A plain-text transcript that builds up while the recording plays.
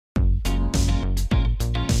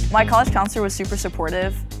My college counselor was super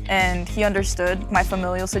supportive, and he understood my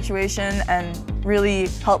familial situation and really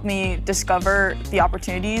helped me discover the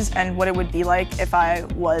opportunities and what it would be like if I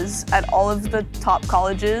was at all of the top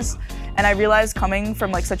colleges. And I realized coming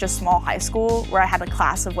from such a small high school where I had a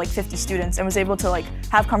class of 50 students and was able to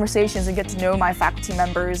have conversations and get to know my faculty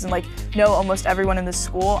members and know almost everyone in the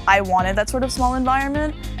school, I wanted that sort of small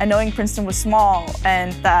environment. And knowing Princeton was small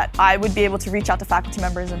and that I would be able to reach out to faculty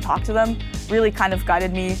members and talk to them really kind of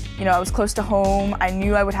guided me. I was close to home. I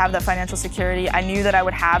knew I would have that financial security. I knew that I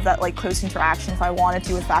would have that close interaction if I wanted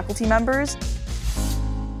to with faculty members.